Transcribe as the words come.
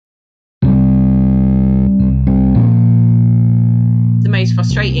most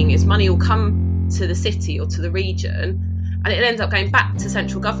frustrating is money will come to the city or to the region and it ends up going back to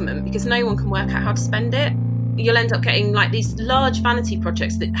central government because no one can work out how to spend it. You'll end up getting like these large vanity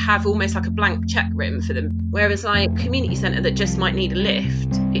projects that have almost like a blank check written for them, whereas like community centre that just might need a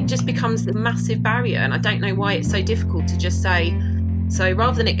lift, it just becomes a massive barrier. And I don't know why it's so difficult to just say, so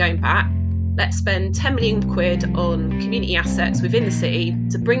rather than it going back, let's spend 10 million quid on community assets within the city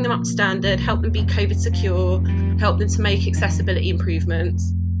to bring them up to standard, help them be COVID secure, help them to make accessibility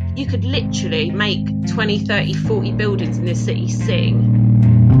improvements. You could literally make 20, 30, 40 buildings in this city sing.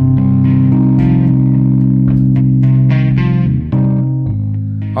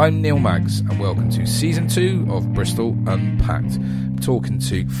 I'm Neil Maggs and welcome to Season 2 of Bristol Unpacked, talking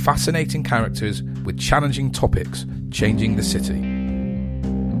to fascinating characters with challenging topics changing the city.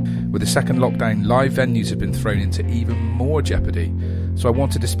 With the second lockdown, live venues have been thrown into even more jeopardy, so I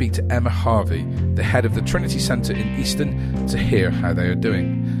wanted to speak to Emma Harvey, the head of the Trinity Centre in Easton, to hear how they are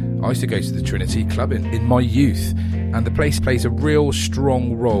doing. I used to go to the Trinity Club in my youth, and the place plays a real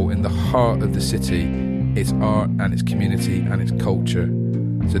strong role in the heart of the city, its art and its community and its culture.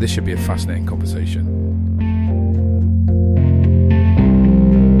 So this should be a fascinating conversation.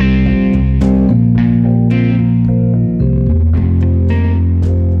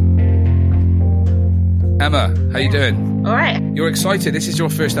 Emma, how you doing? All right. You're excited. This is your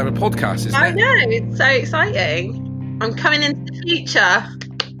first ever podcast, isn't it? I know, it's so exciting. I'm coming into the future.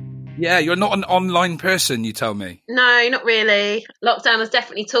 Yeah, you're not an online person, you tell me. No, not really. Lockdown has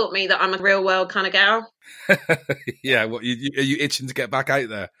definitely taught me that I'm a real world kind of girl. Yeah, what, are you itching to get back out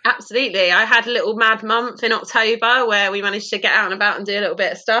there? Absolutely. I had a little mad month in October where we managed to get out and about and do a little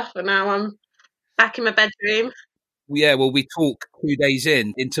bit of stuff, and now I'm back in my bedroom. Yeah, well, we talk 2 days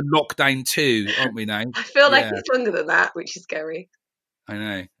into lockdown 2, aren't we now? I feel like it's longer than that, which is scary.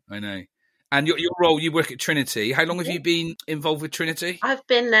 I know. And your role, you work at Trinity. How long have you been involved with Trinity? I've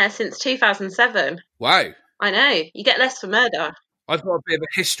been there since 2007. Wow. I know. You get less for murder. I've got a bit of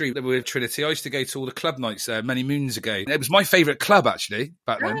a history with Trinity. I used to go to all the club nights there many moons ago. It was my favourite club, actually,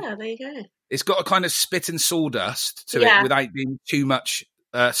 back then. Oh, there you go. It's got a kind of spit and sawdust to it without being too much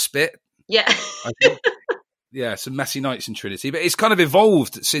spit. Yeah. I think. Yeah, some messy nights in Trinity. But it's kind of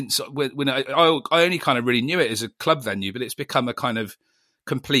evolved since when I only kind of really knew it as a club venue, but it's become a kind of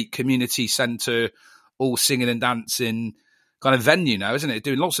complete community centre, all singing and dancing kind of venue now, isn't it?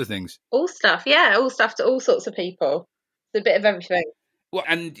 Doing lots of things. All stuff, yeah. All stuff to all sorts of people. It's a bit of everything. Well,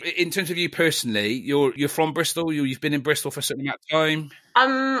 and in terms of you personally, you're from Bristol. You've been in Bristol for a certain amount of time.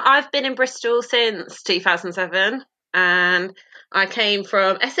 I've been in Bristol since 2007, and I came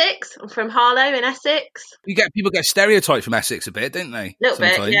from Essex. I'm from Harlow in Essex. People get stereotyped from Essex a bit, don't they? A little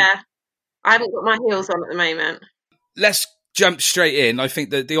bit, yeah. I haven't got my heels on at the moment. Let's jump straight in. I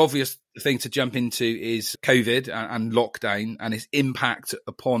think that the obvious thing to jump into is COVID and lockdown and its impact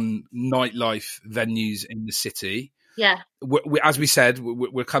upon nightlife venues in the city. Yeah. As we said,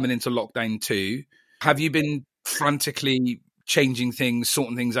 we're coming into lockdown 2. Have you been frantically changing things,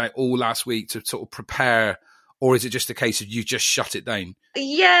 sorting things out all last week to sort of prepare, or is it just a case of you just shut it down?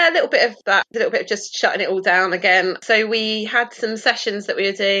 Yeah, a little bit of that, a little bit of just shutting it all down again. So we had some sessions that we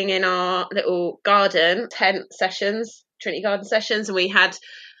were doing in our little garden, tent sessions, Trinity Garden sessions, and we had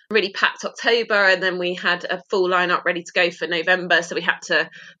really packed October, and then we had a full lineup ready to go for November, so we had to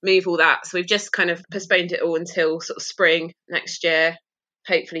move all that. So we've just kind of postponed it all until sort of spring next year.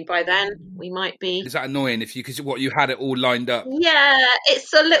 Hopefully by then we might be. Is that annoying because you had it all lined up? Yeah,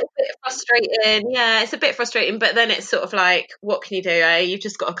 it's a little bit frustrating. Yeah, it's a bit frustrating, but then it's sort of like, what can you do, eh? You've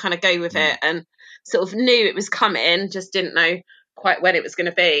just got to kind of go with it, and sort of knew it was coming, just didn't know quite when it was going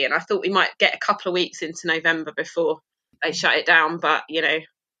to be. And I thought we might get a couple of weeks into November before they shut it down, but you know,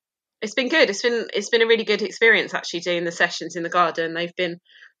 it's been good. It's been a really good experience actually doing the sessions in the garden. They've been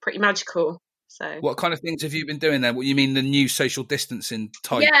pretty magical. So, what kind of things have you been doing there? What you mean, the new social distancing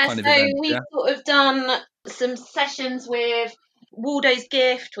type kind of event? We've sort of done some sessions with Waldo's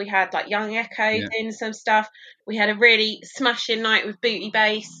Gift. We had like Young Echo doing some stuff. We had a really smashing night with Booty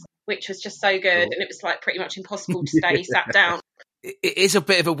Bass, which was just so good, and it was like pretty much impossible to stay sat down. It is a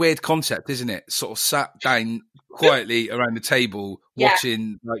bit of a weird concept, isn't it? Sort of sat down quietly around the table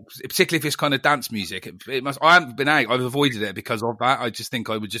watching, like, particularly if it's kind of dance music. It must. I haven't been out. I've avoided it because of that. I just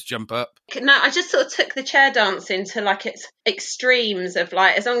think I would just jump up. No, I just sort of took the chair dancing to like its extremes of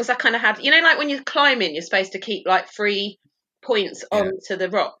like, as long as I kind of had, you know, like when you're climbing, you're supposed to keep like 3 points onto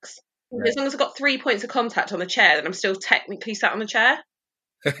the rocks. Yeah. As long as I've got 3 points of contact on the chair, then I'm still technically sat on the chair.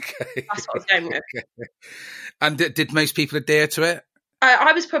 Okay. That's what I was going with. Okay. And did most people adhere to it?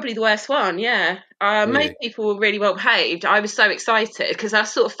 I was probably the worst one, yeah. Really? Most people were really well behaved. I was so excited because I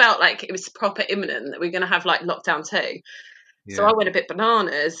sort of felt like it was proper imminent that we were going to have like lockdown 2. So I went a bit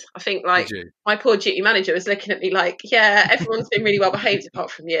bananas. I think like my poor duty manager was looking at me like, yeah, everyone's been really well behaved apart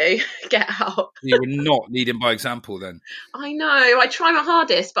from you. Get out. You were not leading by example then. I know. I try my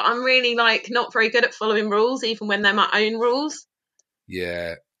hardest, but I'm really like not very good at following rules, even when they're my own rules.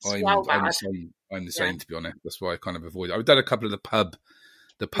 Yeah, I'm the same to be honest. That's why I kind of avoid it. I've done a couple of the pub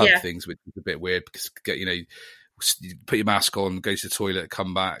things, which is a bit weird because put your mask on, go to the toilet,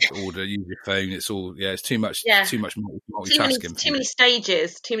 come back, order, use your phone. It's all it's too much multitasking. Too many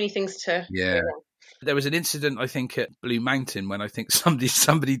stages, too many things to. Yeah. There was an incident, I think, at Blue Mountain when I think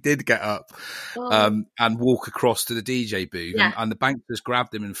somebody did get up and walk across to the DJ booth, and the bankers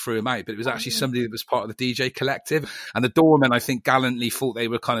grabbed him and threw him out. But it was actually somebody that was part of the DJ collective, and the doormen, I think, gallantly thought they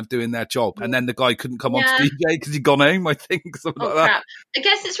were kind of doing their job, and then the guy couldn't come on to DJ because he'd gone home. I think something like that. Crap. I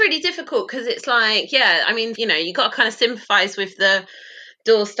guess it's really difficult because it's like, I mean, you got to kind of sympathise with the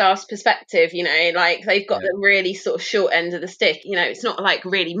door staff's perspective, like they've got the really sort of short end of the stick. It's not like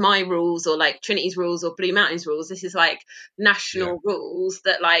really my rules or like Trinity's rules or Blue Mountain's rules. This is like national rules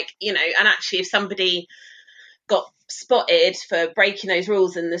that like, and actually if somebody got spotted for breaking those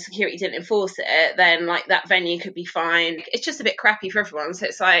rules and the security didn't enforce it, then like that venue could be fined. It's just a bit crappy for everyone. So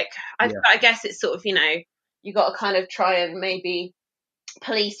it's like, I guess it's sort of, you got to kind of try and maybe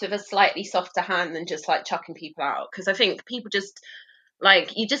police with a slightly softer hand than just like chucking people out. Because I think people just,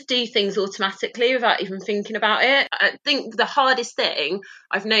 like, you just do things automatically without even thinking about it. I think the hardest thing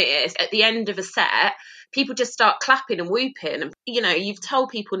I've noticed at the end of a set, people just start clapping and whooping. And, you've told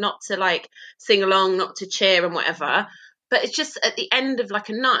people not to, like, sing along, not to cheer and whatever. But it's just at the end of, like,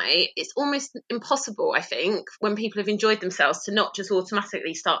 a night, it's almost impossible, I think, when people have enjoyed themselves to not just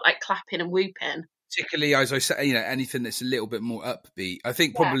automatically start, like, clapping and whooping. Particularly, as I say, anything that's a little bit more upbeat. I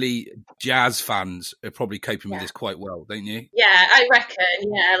think probably jazz fans are probably coping with this quite well, don't you? Yeah, I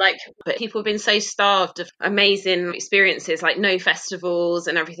reckon, but people have been so starved of amazing experiences, like no festivals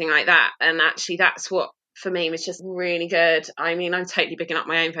and everything like that. And actually that's what, for me, was just really good. I mean, I'm totally bigging up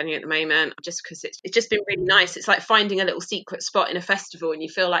my own venue at the moment just because it's just been really nice. It's like finding a little secret spot in a festival and you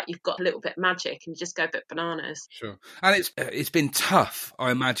feel like you've got a little bit of magic and you just go a bit bananas. Sure. And it's been tough,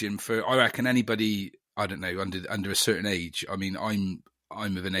 I imagine, I reckon anybody, I don't know, under a certain age. I mean, I'm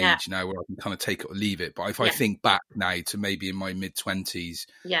of an age now where I can kind of take it or leave it. But if I think back now to maybe in my mid-20s,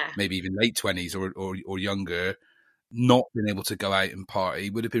 maybe even late 20s or younger, not being able to go out and party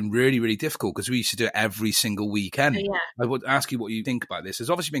would have been really, really difficult because we used to do it every single weekend. Yeah. I would ask you what you think about this. There's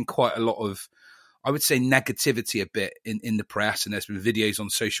obviously been quite a lot of, I would say, negativity a bit in the press, and there's been videos on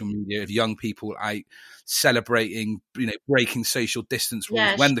social media of young people out celebrating, breaking social distance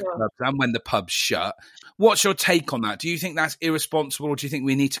rules when the clubs and when the pubs shut. What's your take on that? Do you think that's irresponsible, or do you think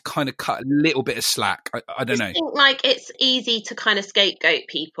we need to kind of cut a little bit of slack? I don't know. I think like it's easy to kind of scapegoat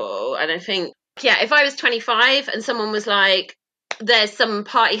people, and I think if I was 25 and someone was like, there's some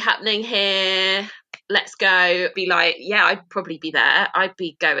party happening here, let's go, be like, I'd probably be there. I'd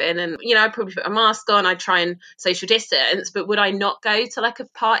be going and, I'd probably put a mask on. I'd try and social distance, but would I not go to like a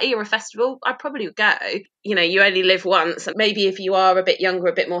party or a festival? I probably would go. You only live once. Maybe if you are a bit younger,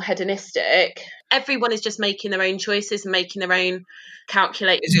 a bit more hedonistic, everyone is just making their own choices and making their own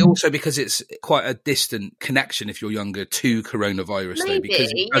calculations. Is it also because it's quite a distant connection if you're younger to coronavirus, maybe, though?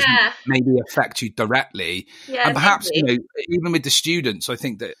 Because it doesn't maybe affect you directly. Yeah, and perhaps, even with the students, I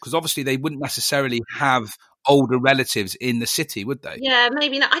think that, because obviously they wouldn't necessarily have older relatives in the city, would they? Yeah,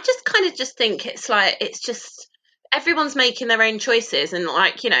 maybe not. I just kind of just think it's like, it's just, everyone's making their own choices and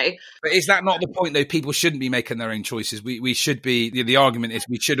But is that not the point, though? People shouldn't be making their own choices. We should be, the argument is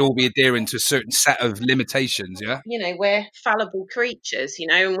we should all be adhering to a certain set of limitations, yeah? We're fallible creatures,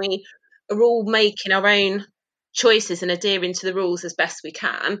 and we are all making our own choices and adhering to the rules as best we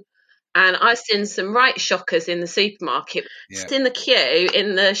can. And I've seen some right shockers in the supermarket. Just in the queue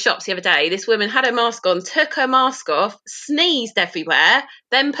in the shops the other day, this woman had her mask on, took her mask off, sneezed everywhere,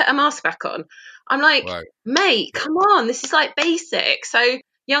 then put her mask back on. I'm like, mate, come on, this is like basic. So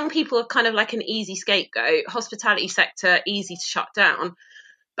young people are kind of like an easy scapegoat. Hospitality sector, easy to shut down.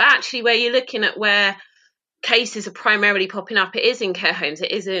 But actually, where you're looking at where cases are primarily popping up, it is in care homes,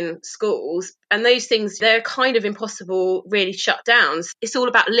 it is in schools. And those things, they're kind of impossible really shut down. It's all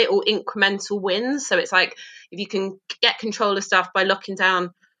about little incremental wins. So it's like, if you can get control of stuff by locking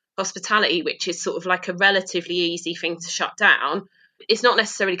down hospitality, which is sort of like a relatively easy thing to shut down, it's not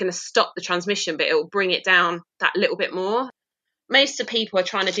necessarily going to stop the transmission, but it will bring it down that little bit more. Most of the people are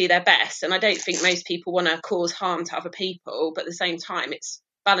trying to do their best, and I don't think most people want to cause harm to other people, but at the same time, it's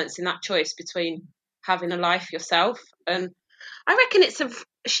balancing that choice between having a life yourself. And I reckon it's a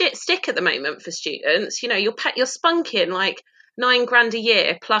shit stick at the moment for students. You're spunking like $9,000 a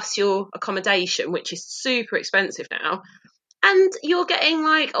year plus your accommodation, which is super expensive now. And you're getting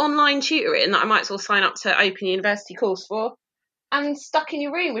like online tutoring that I might as well sign up to open university course for, and stuck in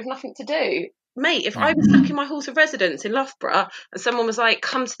your room with nothing to do. Mate, if I was stuck in my halls of residence in Loughborough and someone was like,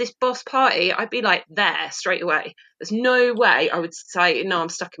 come to this boss party, I'd be like, there straight away. There's no way I would say, no, I'm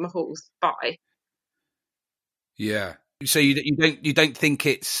stuck in my halls. Bye. Yeah. So you don't think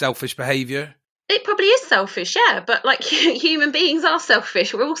it's selfish behaviour? It probably is selfish, yeah. But like human beings are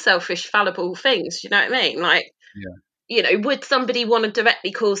selfish. We're all selfish, fallible things. You know what I mean? Like, would somebody want to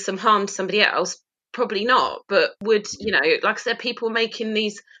directly cause some harm to somebody else? Probably not. But would, like I said, people making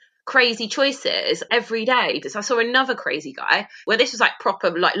these crazy choices every day. I saw another crazy guy where this was like proper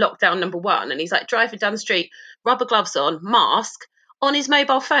like lockdown number 1, and he's like driving down the street, rubber gloves on, mask, on his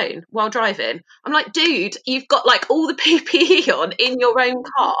mobile phone while driving. I'm like, dude, you've got like all the PPE on in your own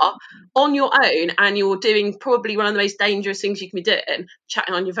car on your own, and you're doing probably one of the most dangerous things you can be doing,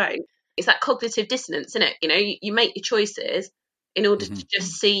 chatting on your phone. It's that cognitive dissonance, isn't it? You make your choices in order to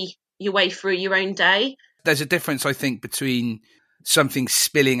just see your way through your own day. There's a difference, I think, between something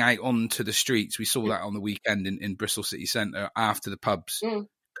spilling out onto the streets. We saw that on the weekend in Bristol city centre after the pubs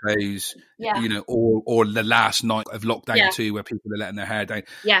close, or the last night of lockdown 2 where people are letting their hair down.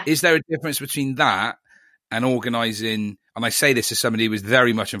 Yeah. Is there a difference between that and organising, and I say this as somebody who was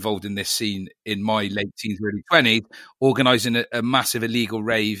very much involved in this scene in my late teens, early 20s, organising a massive illegal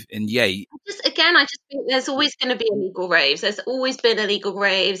rave in Yate? I just think there's always going to be illegal raves. There's always been illegal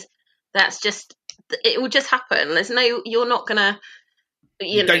raves. That's just, it will just happen. You're not going to,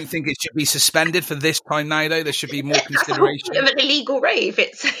 You don't think it should be suspended for this time now, though? There should be more consideration. Of an illegal rave,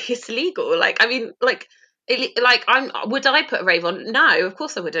 it's illegal. Would I put a rave on? No, of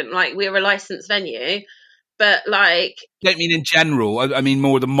course I wouldn't. Like, we're a licensed venue, but like, I don't mean in general. I mean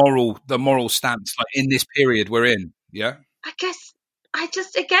more the moral stance, like in this period we're in. Yeah. I guess I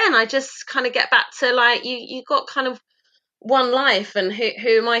just kind of get back to like you got kind of one life, and who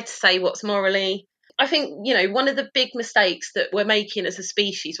am I to say what's morally? I think, one of the big mistakes that we're making as a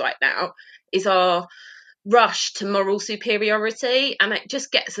species right now is our rush to moral superiority, and it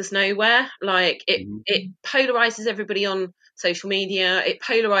just gets us nowhere. Like, it polarizes everybody on social media, it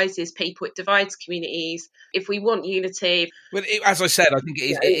polarizes people, it divides communities. If we want unity, well, as I said, I think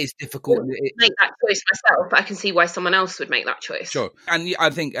it is difficult. Make that choice myself, but I can see why someone else would make that choice. Sure, and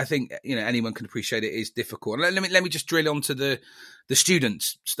I think anyone can appreciate it is difficult. Let me just drill onto the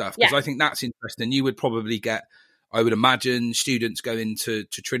students stuff, because I think that's interesting. You would probably get, I would imagine, students going to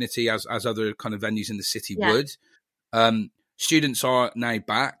Trinity as other kind of venues in the city would. Students are now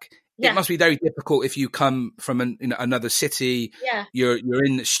back. It must be very difficult if you come from another city. Yeah. You're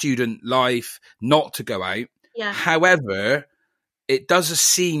in student life, not to go out. Yeah. However, it does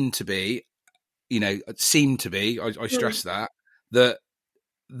seem to be, I stress that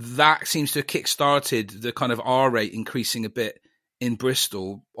seems to have kick-started the kind of R rate increasing a bit in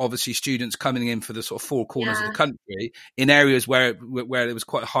Bristol. Obviously, students coming in for the sort of four corners of the country in areas where there was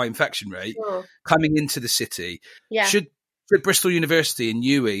quite a high infection rate, coming into the city. Yeah. Should Bristol University and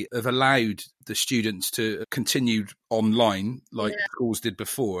UWE have allowed the students to continue online like schools did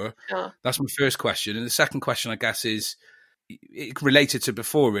before? Sure. That's my first question. And the second question, I guess, is related to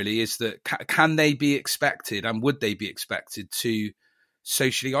before, really, is that can they be expected, and would they be expected to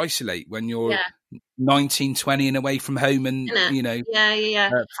socially isolate when you're 19, 20 and away from home, and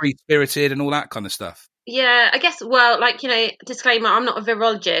free-spirited and all that kind of stuff? Yeah, I guess, disclaimer, I'm not a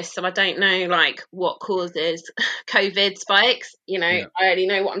virologist, so I don't know, what causes COVID spikes. I only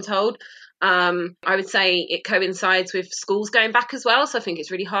know what I'm told. I would say it coincides with schools going back as well, so I think it's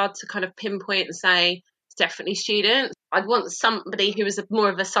really hard to kind of pinpoint and say it's definitely students. I'd want somebody who was more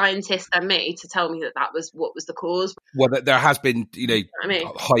of a scientist than me to tell me that was what was the cause. Well, there has been,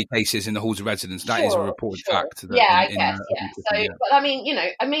 high cases in the halls of residence. That is a reported fact. I guess. But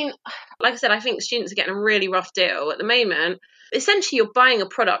like I said, I think students are getting a really rough deal at the moment. Essentially, you're buying a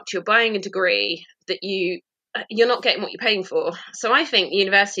product, you're buying a degree that you're not getting what you're paying for. So I think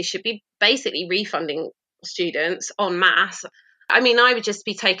universities should be basically refunding students en masse. I would just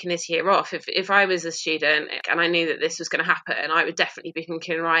be taking this year off. If I was a student and I knew that this was going to happen, I would definitely be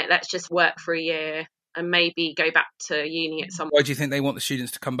thinking, right, let's just work for a year and maybe go back to uni at some point. Why do you think they want the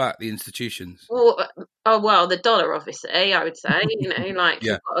students to come back, the institutions? Well, the dollar, obviously, I would say.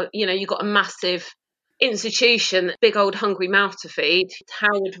 You've got a massive institution, big old hungry mouth to feed.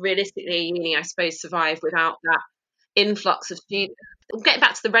 How would realistically uni, I suppose, survive without that influx of students? Getting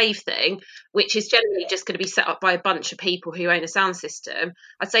back to the rave thing, which is generally just going to be set up by a bunch of people who own a sound system,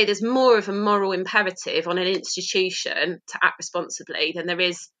 I'd say there's more of a moral imperative on an institution to act responsibly than there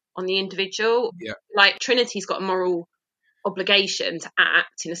is on the individual. Yeah. Like, Trinity's got a moral obligation to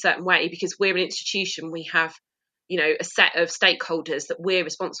act in a certain way because we're an institution. We have, a set of stakeholders that we're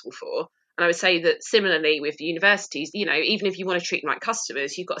responsible for. And I would say that similarly with the universities, even if you want to treat them like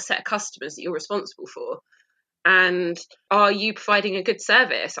customers, you've got a set of customers that you're responsible for. And are you providing a good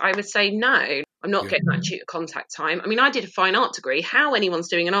service? I would say no. I'm not getting that tutor contact time. I mean, I did a fine art degree. How anyone's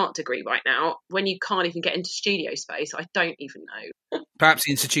doing an art degree right now when you can't even get into studio space, I don't even know. Perhaps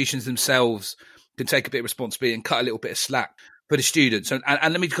the institutions themselves can take a bit of responsibility and cut a little bit of slack for the students. And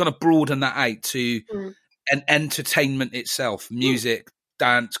let me kind of broaden that out to an entertainment itself, music,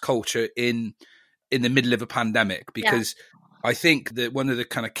 dance, culture in the middle of a pandemic, because I think that one of the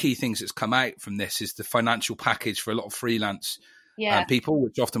kind of key things that's come out from this is the financial package for a lot of freelance people,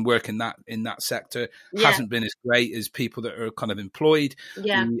 which often work in that sector, hasn't been as great as people that are kind of employed.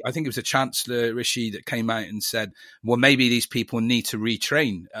 I think it was a Chancellor, Rishi, that came out and said, well, maybe these people need to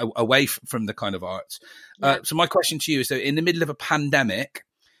retrain away from the kind of arts. So my question to you is, that in the middle of a pandemic,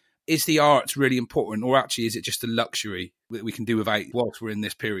 is the arts really important, or actually is it just a luxury that we can do without whilst we're in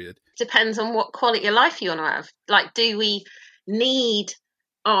this period? Depends on what quality of life you want to have. Like, do we need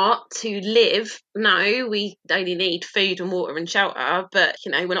art to live? No, we only need food and water and shelter. But,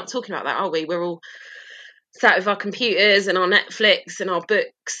 we're not talking about that, are we? We're all sat with our computers and our Netflix and our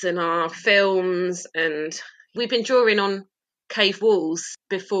books and our films. And we've been drawing on cave walls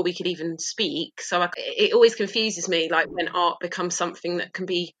before we could even speak. So it always confuses me, like, when art becomes something that can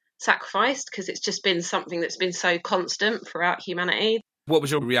be sacrificed, because it's just been something that's been so constant throughout humanity. What was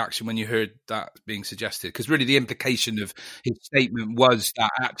your reaction when you heard that being suggested? Because really the implication of his statement was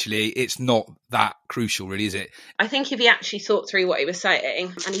that actually it's not that crucial, really, is it? I think if he actually thought through what he was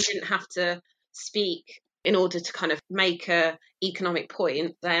saying and he didn't have to speak in order to kind of make a economic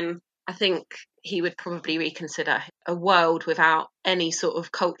point, then I think he would probably reconsider a world without any sort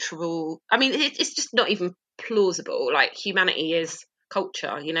of cultural... I mean, it's just not even plausible. Like, humanity is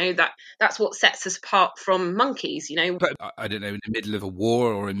culture, that's what sets us apart from monkeys, But I don't know, in the middle of a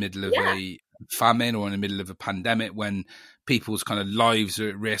war or in the middle of a famine or in the middle of a pandemic, when people's kind of lives are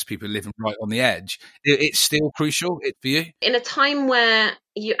at risk, people are living right on the edge, it's still crucial for you? In a time where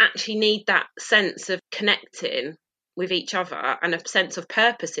you actually need that sense of connecting with each other and a sense of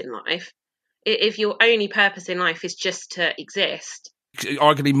purpose in life, if your only purpose in life is just to exist,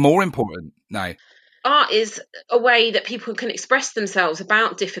 arguably more important now. Art is a way that people can express themselves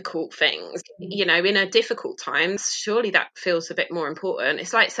about difficult things. In a difficult times, surely that feels a bit more important.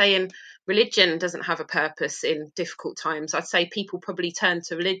 It's like saying religion doesn't have a purpose in difficult times. I'd say people probably turn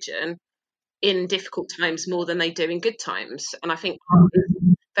to religion in difficult times more than they do in good times. And I think art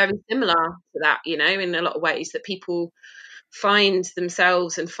is very similar to that, in a lot of ways, that people find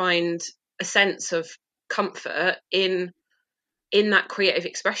themselves and find a sense of comfort in that creative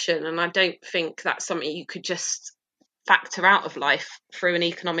expression. And I don't think that's something you could just factor out of life through an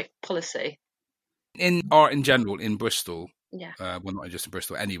economic policy. In art in general, in Bristol, well, not just in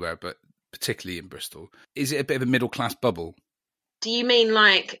Bristol, anywhere, but particularly in Bristol, is it a bit of a middle class bubble? Do you mean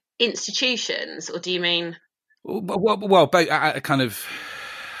like institutions, or do you mean... Well, both at a kind of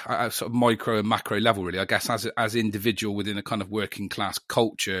a sort of micro and macro level, really. I guess as individual within a kind of working class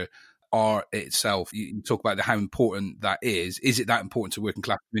culture, art itself, you talk about how important that is. Is it that important to working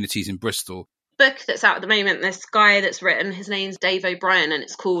class communities in Bristol? Book that's out at the moment, this guy that's written, his name's Dave O'Brien, and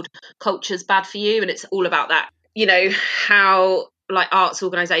it's called Culture's Bad for You, and it's all about that, how like arts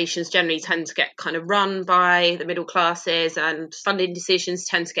organisations generally tend to get kind of run by the middle classes, and funding decisions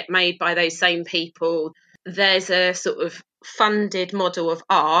tend to get made by those same people. There's a sort of funded model of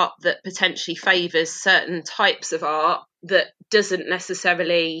art that potentially favours certain types of art that doesn't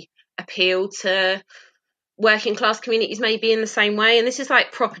necessarily appeal to working class communities, maybe in the same way. And this is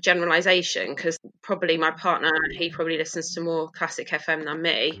like proper generalisation, because probably my partner, he probably listens to more classic FM than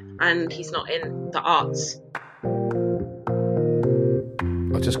me, and he's not in the arts.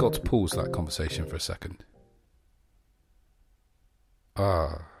 I just got to pause that conversation for a second.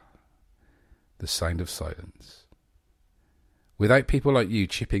 The sound of silence. Without people like you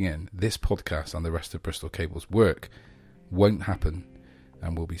chipping in, this podcast and the rest of Bristol Cable's work won't happen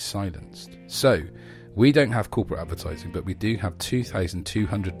and will be silenced. So, we don't have corporate advertising, but we do have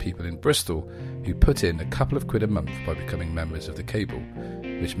 2,200 people in Bristol who put in a couple of quid a month by becoming members of the Cable,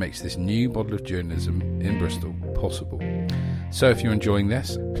 which makes this new model of journalism in Bristol possible. So if you're enjoying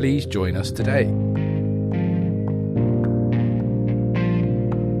this, please join us today.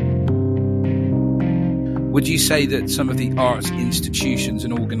 Would you say that some of the arts institutions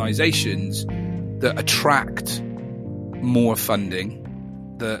and organisations that attract more funding,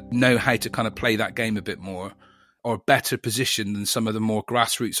 that know how to kind of play that game a bit more, are better positioned than some of the more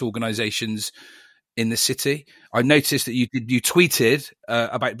grassroots organisations in the city. I noticed that you tweeted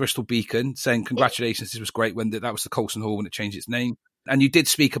about Bristol Beacon saying congratulations, this was great, when that was the Colston Hall when it changed its name. And you did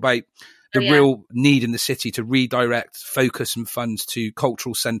speak about the real need in the city to redirect focus and funds to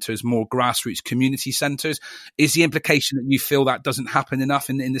cultural centres, more grassroots community centres. Is the implication that you feel that doesn't happen enough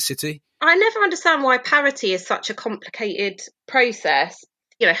in the city? I never understand why parity is such a complicated process.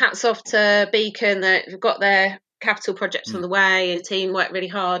 You know, hats off to Beacon that have got their capital projects on the way, and the team worked really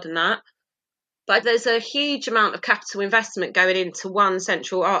hard and that. But there's a huge amount of capital investment going into one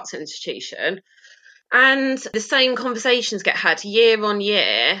central arts institution. And the same conversations get had year on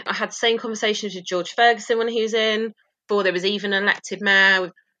year. I had the same conversations with George Ferguson when he was in, before there was even an elected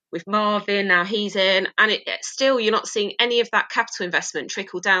mayor, with Marvin, now he's in. And still, you're not seeing any of that capital investment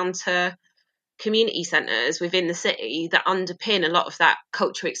trickle down to community centres within the city that underpin a lot of that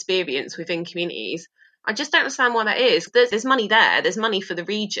cultural experience within communities. I just don't understand why that is. There's money there, there's money for the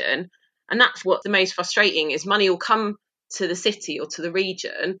region. And that's what the most frustrating is. Money will come to the city or to the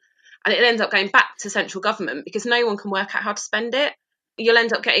region, and it ends up going back to central government because no one can work out how to spend it. You'll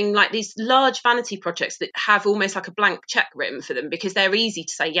end up getting like these large vanity projects that have almost like a blank check written for them because they're easy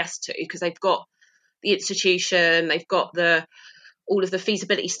to say yes to, because they've got the institution, they've got all of the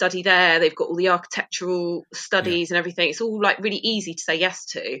feasibility study there, they've got all the architectural studies and everything. It's all like really easy to say yes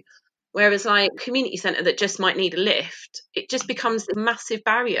to. Whereas like community centre that just might need a lift, it just becomes a massive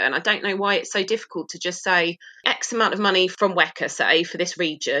barrier. And I don't know why it's so difficult to just say X amount of money from WECA, say, for this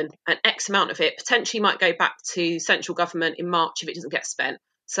region, and X amount of it potentially might go back to central government in March if it doesn't get spent.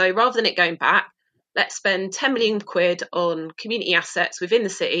 So rather than it going back, let's spend 10 million quid on community assets within the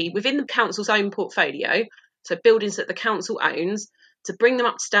city, within the council's own portfolio, so buildings that the council owns, to bring them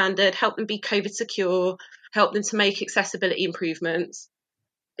up to standard, help them be COVID secure, help them to make accessibility improvements.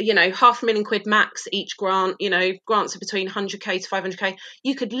 You know, £500,000 max each grant, you know, grants are between 100k to 500k.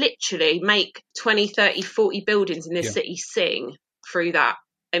 You could literally make 20, 30, 40 buildings in this city sing through that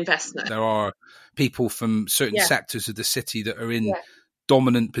investment. There are people from certain sectors of the city that are in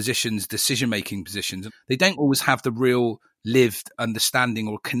dominant positions, decision-making positions. They don't always have the real lived understanding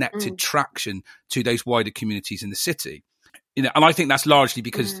or connected traction to those wider communities in the city. You know, and I think that's largely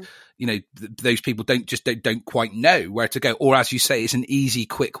because, you know, those people don't quite know where to go. Or as you say, it's an easy,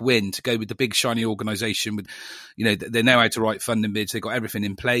 quick win to go with the big, shiny organisation with, you know, they know how to write funding bids. They've got everything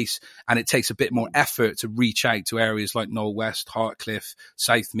in place. And it takes a bit more effort to reach out to areas like Knoll West, Hartcliffe,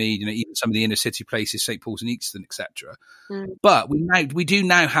 Southmead, you know, even some of the inner city places, St Paul's and Easton, etc. But we do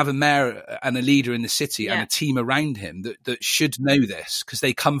now have a mayor and a leader in the city and a team around him that should know this because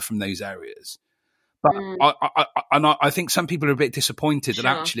they come from those areas. But I think some people are a bit disappointed that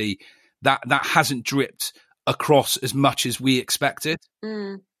actually that hasn't dripped across as much as we expected.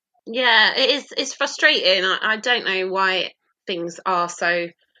 Yeah, it is. It's frustrating. I don't know why things are so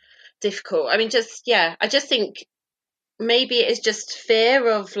difficult. I mean, I just think maybe it is just fear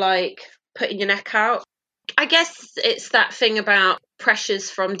of like putting your neck out. I guess it's that thing about pressures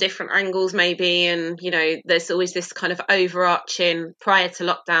from different angles maybe, and you know there's always this kind of overarching prior to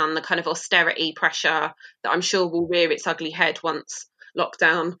lockdown, the kind of austerity pressure that I'm sure will rear its ugly head once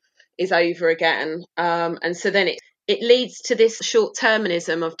lockdown is over again, and so then it leads to this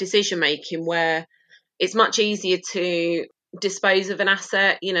short-termism of decision making where it's much easier to dispose of an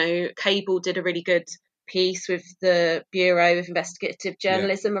asset. You know, Cable did a really good piece with the Bureau of Investigative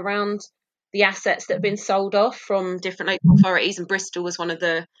Journalism around the assets that have been sold off from different local authorities, and Bristol was one of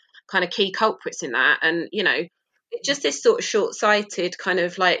the kind of key culprits in that. And, you know, just this sort of short-sighted kind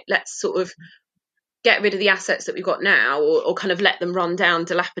of like, let's sort of get rid of the assets that we've got now, or kind of let them run down,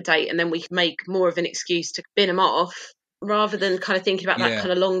 dilapidate, and then we can make more of an excuse to bin them off, rather than kind of thinking about that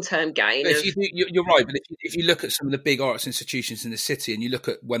kind of long-term gain. You're right, but if you look at some of the big arts institutions in the city and you look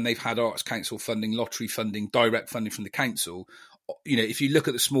at when they've had Arts Council funding, lottery funding, direct funding from the council, you know, if you look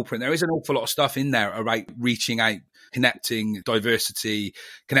at the small print, there is an awful lot of stuff in there about reaching out, connecting, diversity,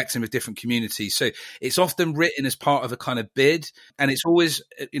 connecting with different communities. So it's often written as part of a kind of bid. And it's always,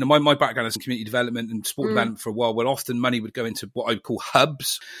 you know, my background is in community development and sport development for a while, where often money would go into what I would call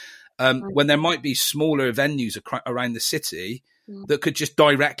hubs, when there might be smaller venues around the city that could just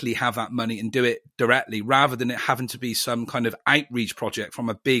directly have that money and do it directly, rather than it having to be some kind of outreach project from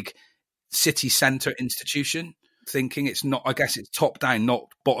a big city centre institution. Thinking it's not, I guess it's top down, not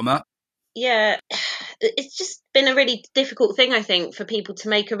bottom up. Yeah, it's just been a really difficult thing, I think, for people to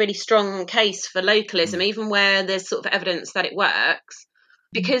make a really strong case for localism, even where there's sort of evidence that it works,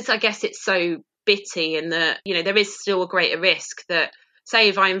 because I guess it's so bitty, and that, you know, there is still a greater risk that, say,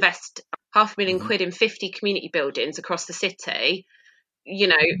 if I invest £500,000 in 50 community buildings across the city, you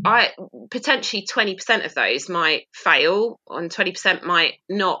know, I potentially 20% of those might fail and 20% might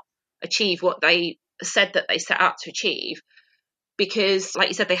not achieve what they said that they set out to achieve, because, like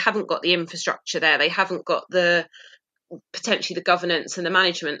you said, they haven't got the infrastructure there, they haven't got potentially the governance and the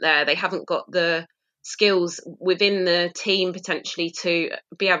management there, they haven't got the skills within the team potentially to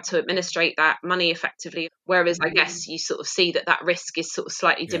be able to administrate that money effectively. Whereas I guess you sort of see that risk is sort of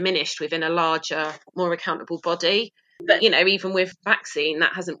slightly diminished within a larger, more accountable body. But, even with vaccine,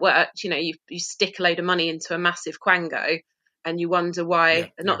 that hasn't worked. You stick a load of money into a massive quango and you wonder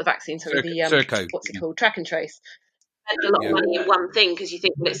why, not the vaccine, sorry, Serco. What's it called? Track and trace. Spend a lot of money in one thing because you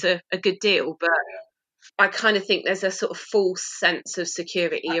think that it's a good deal, but I kind of think there's a sort of false sense of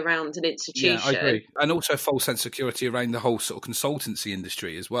security around an institution. Yeah, I agree. And also a false sense of security around the whole sort of consultancy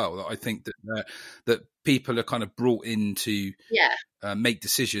industry as well. I think that people are kind of brought in to make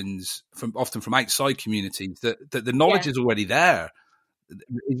decisions often from outside communities, that the knowledge is already there.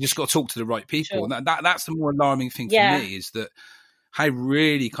 You just got to talk to the right people. Sure. And that's the more alarming thing for me, is that how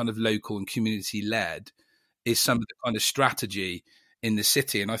really kind of local and community led is some of the kind of strategy in the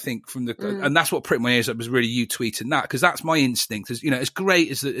city. And I think and that's what pricked my ears up, was really you tweeting that, because that's my instinct. As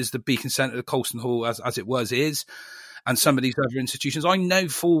great as the Beacon Centre, the Colston Hall as it is, and some of these other institutions, I know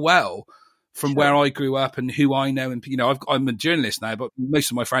full well from where I grew up and who I know. And, I'm a journalist now, but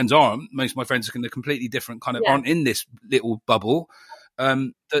most of my friends aren't. Most of my friends are in a completely different kind of, aren't in this little bubble.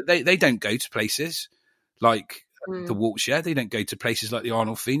 They don't go to places like the Wiltshire. They don't go to places like the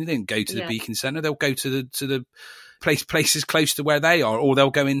Arnold Feeney. They don't go to the Beacon Centre. They'll go to the places close to where they are, or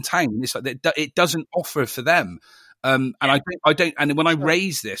they'll go in town. It's like it doesn't offer for them. And I don't. And when I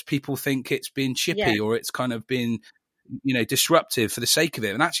raise this, people think it's been chippy or it's kind of been, disruptive for the sake of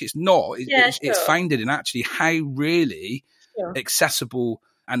it. And actually, it's not. It's founded in actually how really accessible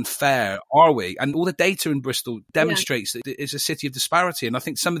and fair are we? And all the data in Bristol demonstrates that it's a city of disparity. And I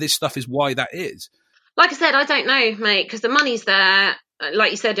think some of this stuff is why that is. Like I said, I don't know, mate, because the money's there.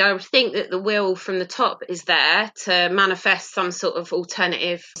 Like you said, I would think that the will from the top is there to manifest some sort of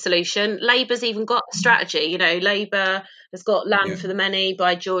alternative solution. Labour's even got a strategy. Labour has got Land for the Many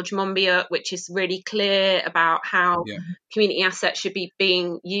by George Monbiot, which is really clear about how community assets should be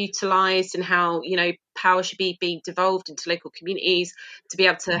being utilised and how, power should be being devolved into local communities to be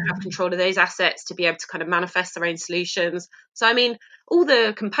able to have control of those assets, to be able to kind of manifest their own solutions. So, I mean, all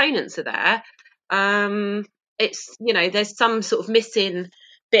the components are there. It's, there's some sort of missing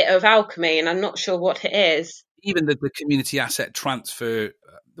bit of alchemy, and I'm not sure what it is. Even the community asset transfer,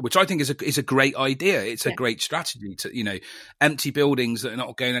 which I think is a great idea. It's a great strategy to, empty buildings that are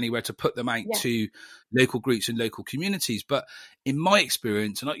not going anywhere, to put them out to local groups and local communities. But in my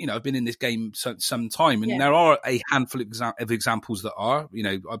experience, and I've been in this game some time, and there are a handful of examples that are,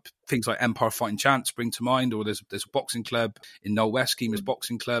 things like Empire Fighting Chance spring to mind, or there's a boxing club in Knoll West, Schemer's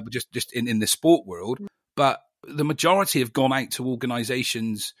Boxing Club, just in the sport world. But the majority have gone out to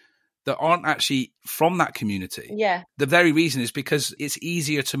organisations that aren't actually from that community. Yeah. The very reason is because it's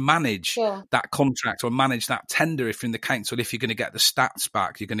easier to manage that contract or manage that tender if you're in the council. If you're going to get the stats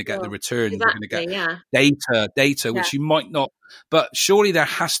back, you're going to get the returns, you're going to get data, which you might not. But surely there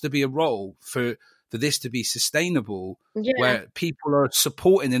has to be a role for this to be sustainable, where people are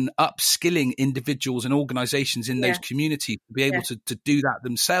supporting and upskilling individuals and organisations in those communities to be able to do that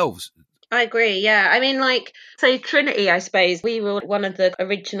themselves. I agree, yeah. I mean, so Trinity, I suppose, we were one of the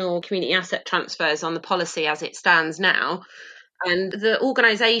original community asset transfers on the policy as it stands now. And the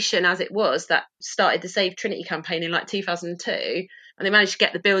organisation as it was that started the Save Trinity campaign in 2002, and they managed to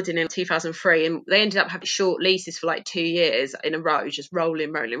get the building in 2003, and they ended up having short leases for 2 years in a row, just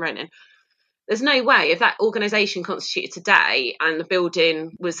rolling. There's no way, if that organisation constituted today and the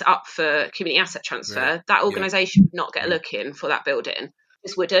building was up for community asset transfer, that organisation would not get a look in for that building.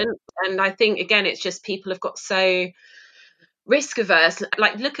 Just wouldn't. And I think, again, it's just people have got so risk averse.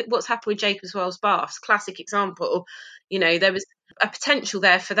 Look at what's happened with Jacobs Wells Baths, classic example. There was a potential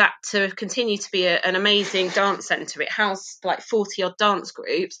there for that to continue to be an amazing dance centre. It housed 40 odd dance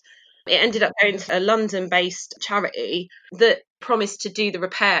groups. It ended up going to a London-based charity that promised to do the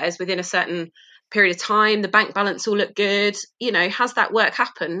repairs within a certain period of time. The bank balance all looked good. Has that work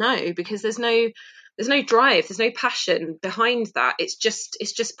happened? No, because there's no drive, there's no passion behind that. It's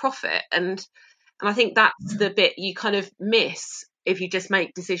just profit. And I think that's the bit you kind of miss if you just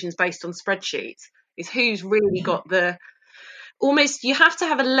make decisions based on spreadsheets, is who's really got you have to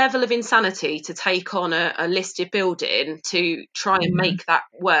have a level of insanity to take on a listed building to try and make that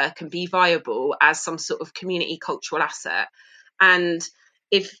work and be viable as some sort of community cultural asset. And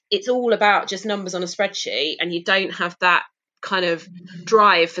if it's all about just numbers on a spreadsheet and you don't have that kind of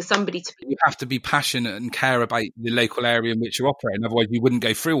drive for somebody to... You have to be passionate and care about the local area in which you're operating. Otherwise, you wouldn't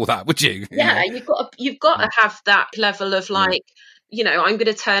go through all that, would you? Yeah, you've got to have that level of I'm going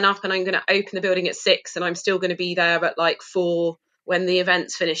to turn up and I'm going to open the building at 6 and I'm still going to be there at like 4 when the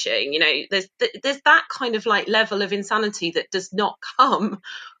event's finishing. There's that kind of like level of insanity that does not come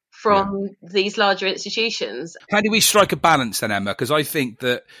from these larger institutions. How do we strike a balance then, Emma? Because I think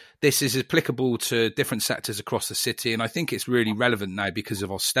that this is applicable to different sectors across the city, and I think it's really relevant now because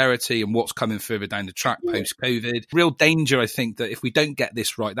of austerity and what's coming further down the track post-COVID. Real danger, I think, that if we don't get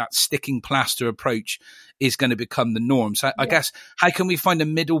this right, that sticking plaster approach is going to become the norm. So I guess, how can we find a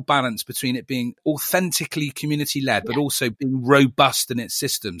middle balance between it being authentically community-led, but also being robust in its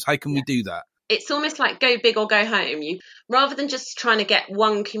systems? How can we do that? It's almost like go big or go home. Rather than just trying to get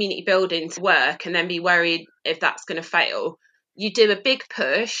one community building to work and then be worried if that's going to fail, you do a big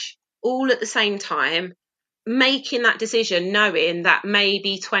push all at the same time, making that decision knowing that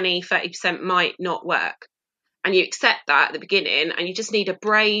maybe 20-30% might not work. And you accept that at the beginning, and you just need a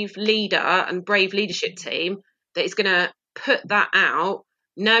brave leader and brave leadership team that is going to put that out,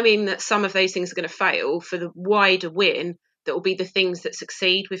 knowing that some of those things are going to fail for the wider win that will be the things that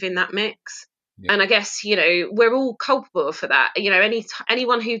succeed within that mix. Yeah. And I guess, we're all culpable for that.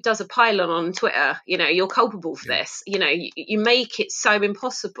 Anyone who does a pylon on Twitter, you're culpable for this. You make it so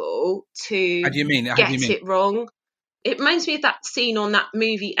impossible to get it wrong. It reminds me of that scene on that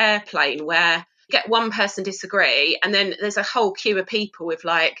movie Airplane where you get one person disagree and then there's a whole queue of people with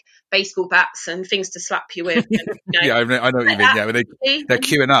like baseball bats and things to slap you with. And, yeah, I know what you mean. Yeah, they're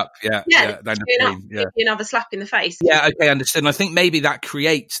queuing up. Another slap in the face. Yeah, okay, understood. And I think maybe that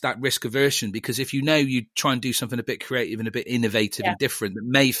creates that risk aversion, because if you try and do something a bit creative and a bit innovative and different that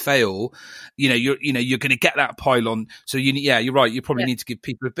may fail, you're going to get that pylon. So you're right. You probably need to give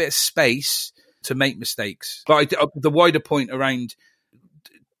people a bit of space to make mistakes. But the wider point around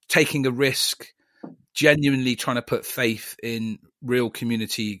taking a risk, genuinely trying to put faith in real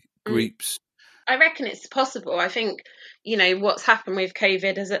community groups. I reckon it's possible. I think, what's happened with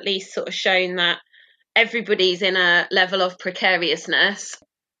COVID has at least sort of shown that everybody's in a level of precariousness.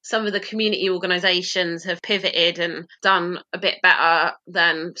 Some of the community organisations have pivoted and done a bit better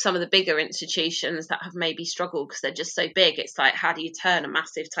than some of the bigger institutions that have maybe struggled because they're just so big. It's like, how do you turn a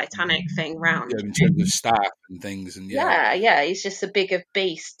massive Titanic thing round? Yeah, in terms of staff and things. And it's just a bigger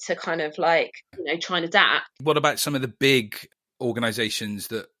beast to kind of like, try and adapt. What about some of the big organisations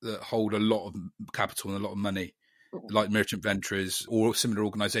that hold a lot of capital and a lot of money, like Merchant Ventures or similar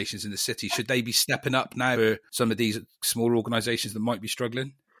organisations in the city? Should they be stepping up now for some of these smaller organisations that might be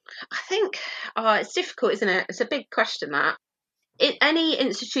struggling? I think it's difficult, isn't it? It's a big question, that. Any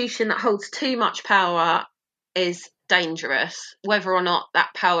institution that holds too much power is dangerous. Whether or not that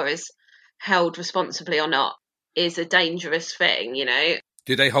power is held responsibly or not is a dangerous thing,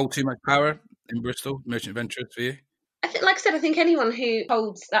 Do they hold too much power in Bristol, Merchant Ventures, for you? Like I said, I think anyone who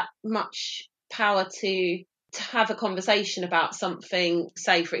holds that much power to have a conversation about something,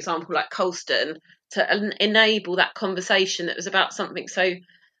 say, for example, like Colston, to enable that conversation that was about something so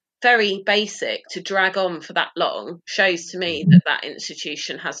very basic to drag on for that long, shows to me that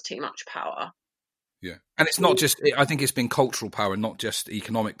institution has too much power. Yeah, and it's not just. I think it's been cultural power, not just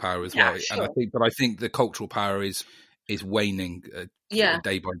economic power as well. Sure. And I think the cultural power is waning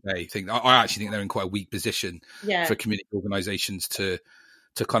day by day. I actually think they're in quite a weak position for community organisations to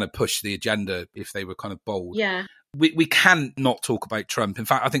kind of push the agenda if they were kind of bold. Yeah. We can not talk about Trump. In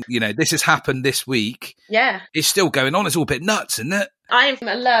fact, I think, this has happened this week. Yeah. It's still going on. It's all a bit nuts, isn't it? I'm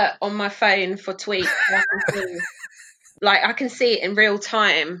alert on my phone for tweets. I can see it in real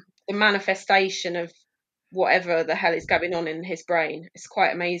time, the manifestation of whatever the hell is going on in his brain. It's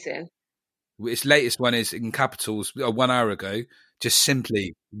quite amazing. Its latest one is in capitals 1 hour ago, just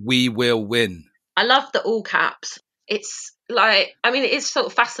simply, "We will win." I love the all caps. It's it is sort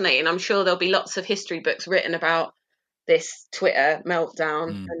of fascinating. I'm sure there'll be lots of history books written about this Twitter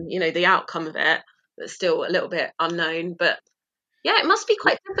meltdown and, the outcome of it. That's still a little bit unknown. But yeah, it must be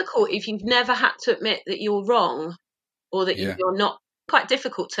quite difficult if you've never had to admit that you're wrong or that you're not. Quite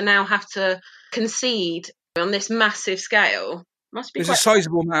difficult to now have to concede on this massive scale. Must be. There's a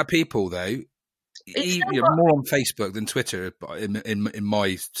sizable amount of people, though, more on Facebook than Twitter, in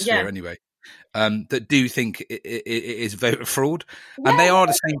my sphere anyway, that do think it is voter fraud, and they are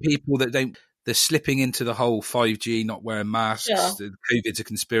the same people that don't. They're slipping into the whole 5G, not wearing masks, the COVID's a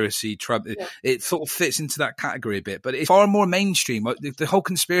conspiracy, Trump. It sort of fits into that category a bit, but it's far more mainstream. The whole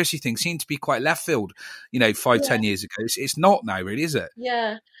conspiracy thing seemed to be quite left field, 5-10 years ago. It's not now, really, is it?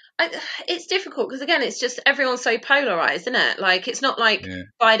 Yeah. It's difficult because, again, it's just everyone's so polarised, isn't it? Like, it's not like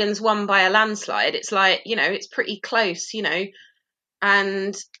Biden's won by a landslide. It's like, it's pretty close,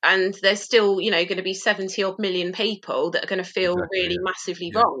 and there's still, going to be 70 odd million people that are going to feel really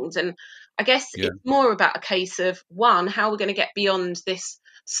massively wronged. And I guess it's more about a case of, one, how we're going to get beyond this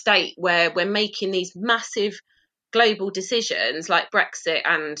state where we're making these massive global decisions like Brexit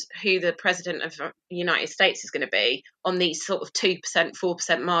and who the president of the United States is going to be on these sort of 2%,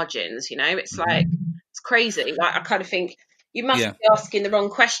 4% margins. It's like, it's crazy. Like, I kind of think you must be asking the wrong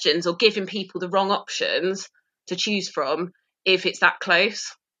questions or giving people the wrong options to choose from if it's that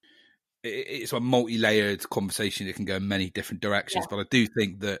close. It's a multi-layered conversation. It can go in many different directions, but I do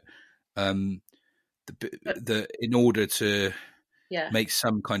think that in order to make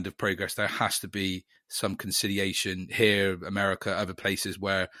some kind of progress, there has to be some conciliation here, America, other places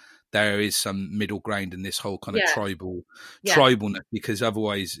where there is some middle ground in this whole kind of tribalness, because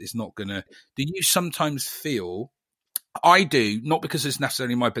otherwise it's not going to. Do you sometimes feel? I do, not because it's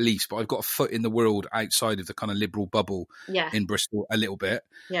necessarily my beliefs, but I've got a foot in the world outside of the kind of liberal bubble in Bristol a little bit.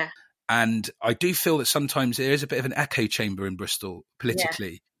 Yeah. And I do feel that sometimes there is a bit of an echo chamber in Bristol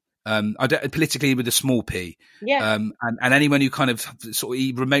politically. Politically with a small p. And anyone who kind of sort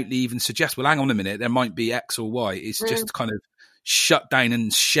of remotely even suggests, well, hang on a minute, there might be X or Y, it's just kind of shut down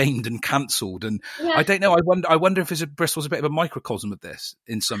and shamed and cancelled. And I don't know. I wonder if Bristol's a bit of a microcosm of this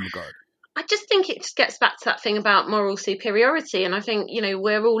in some regard. I just think it just gets back to that thing about moral superiority. And I think,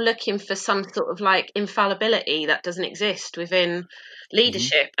 we're all looking for some sort of like infallibility that doesn't exist within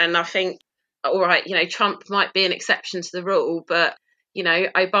leadership. And I think, all right, Trump might be an exception to the rule, but,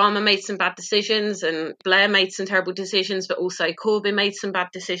 Obama made some bad decisions and Blair made some terrible decisions, but also Corbyn made some bad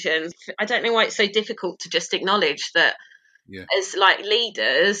decisions. I don't know why it's so difficult to just acknowledge that as like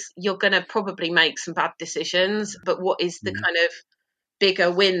leaders, you're going to probably make some bad decisions, but what is the kind of bigger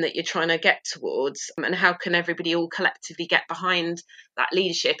win that you're trying to get towards, and how can everybody all collectively get behind that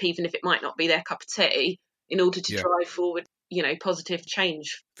leadership, even if it might not be their cup of tea, in order to drive forward, positive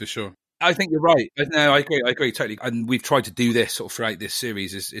change. For sure. I think you're right. No, I agree totally. And we've tried to do this sort of throughout this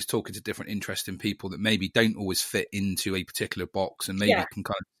series is talking to different interesting people that maybe don't always fit into a particular box and maybe can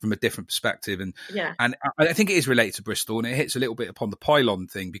kind of from a different perspective. And I think it is related to Bristol, and it hits a little bit upon the pylon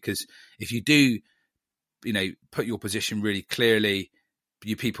thing, because if you do, put your position really clearly,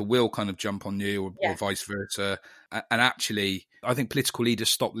 you people will kind of jump on you or vice versa. And actually, I think political leaders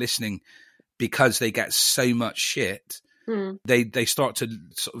stop listening because they get so much shit. They start to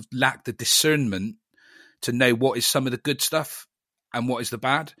sort of lack the discernment to know what is some of the good stuff and what is the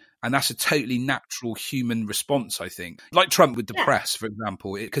bad. And that's a totally natural human response, I think. Like Trump with the press, for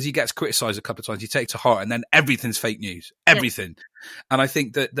example, because he gets criticised a couple of times, you take it to heart, and then everything's fake news, everything. And I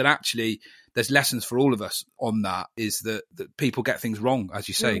think that actually there's lessons for all of us on that, is that people get things wrong, as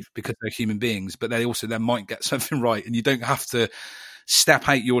you say, because they're human beings, but they also then might get something right. And you don't have to step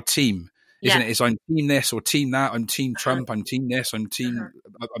out your team. Isn't it? It's I'm team this or team that. I'm team Trump. I'm team this. I'm team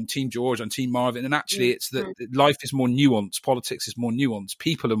George. I'm team Marvin. And actually, it's that life is more nuanced. Politics is more nuanced.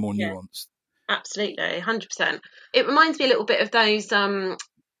 People are more nuanced. Absolutely, 100%. It reminds me a little bit of those. I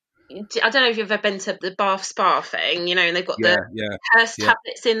don't know if you've ever been to the Bath Spa thing, and they've got the curse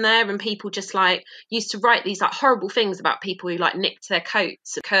tablets in there, and people just like used to write these like horrible things about people who like nicked their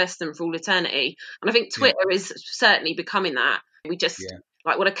coats and cursed them for all eternity. And I think Twitter is certainly becoming that. We just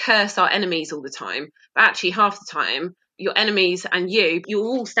like want to curse our enemies all the time, but actually half the time your enemies and you're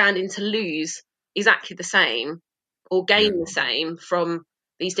all standing to lose exactly the same or gain the same from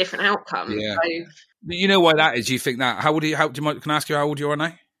these different outcomes. So, you know why that is? You think that? How old are you? Can I ask you how old you are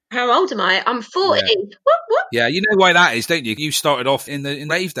now? How old am I? I'm 40. What? Yeah, you know why that is, don't you? You started off in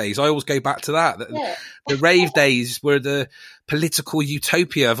rave days. I always go back to that. The rave days were the political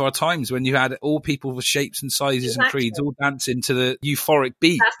utopia of our times, when you had all people with shapes and sizes and creeds all dancing to the euphoric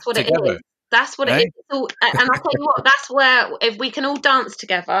beat. That's what it is. That's what it is. And I'll tell you what, that's where, if we can all dance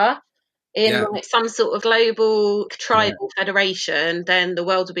together in like some sort of global tribal federation, then the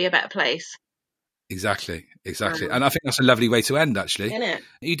world will be a better place. Exactly. And I think that's a lovely way to end, actually. Isn't it?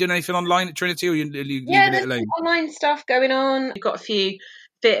 Are you doing anything online at Trinity, or are you leaving it alone? Online stuff going on. We've got a few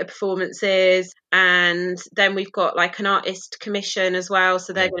theatre performances, and then we've got like an artist commission as well,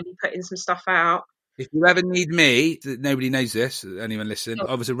 so they're going to be putting some stuff out. If you ever need me, nobody knows this, anyone listen,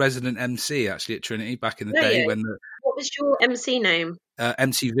 I was a resident MC actually at Trinity back in the day. What was your MC name?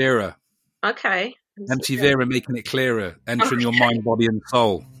 MC Vera. Okay. MC Vera, making it clearer, entering your mind, body and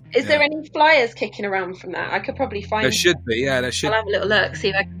soul. Is there any flyers kicking around from that? I could probably find there. Should be, there should. I'll have a little look, see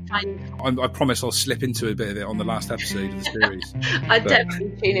if I can find. I promise I'll slip into a bit of it on the last episode of the series. I'd definitely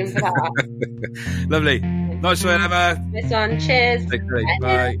tune in for that. Lovely. Nice one, Emma. This one. Cheers.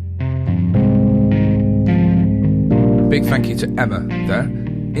 Bye. Big thank you to Emma there.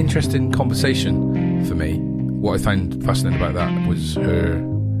 Interesting conversation for me. What I found fascinating about that was her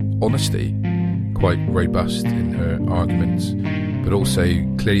honesty, quite robust in her arguments. but also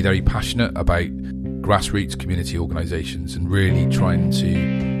clearly very passionate about grassroots community organisations and really trying to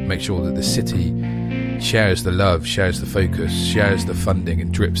make sure that the city shares the love, shares the focus, shares the funding,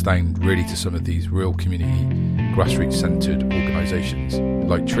 and drips down really to some of these real community grassroots centred organisations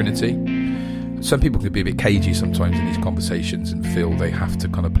like Trinity. Some people can be a bit cagey sometimes in these conversations and feel they have to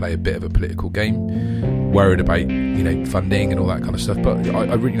kind of play a bit of a political game, worried about funding and all that kind of stuff. But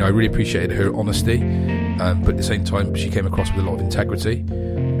I really appreciated her honesty, but at the same time she came across with a lot of integrity,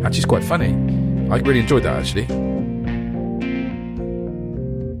 and she's quite funny. I really enjoyed that actually.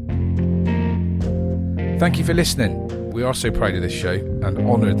 Thank you for listening. We are so proud of this show and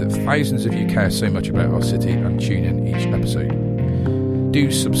honoured that thousands of you care so much about our city and tune in each episode. Do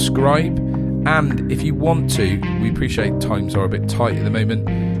subscribe, and if you want to, we appreciate times are a bit tight at the moment,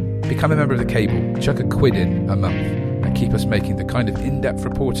 become a member of the Cable, chuck £1 in a month and keep us making the kind of in-depth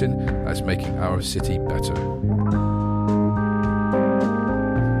reporting that's making our city better.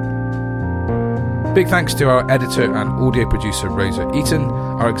 Big thanks to our editor and audio producer Rosa Eaton,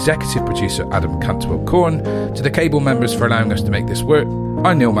 our executive producer Adam Cantwell-Corn, to the Cable members for allowing us to make this work.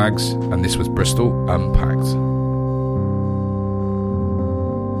 I'm Neil Maggs, and this was Bristol Unpacked.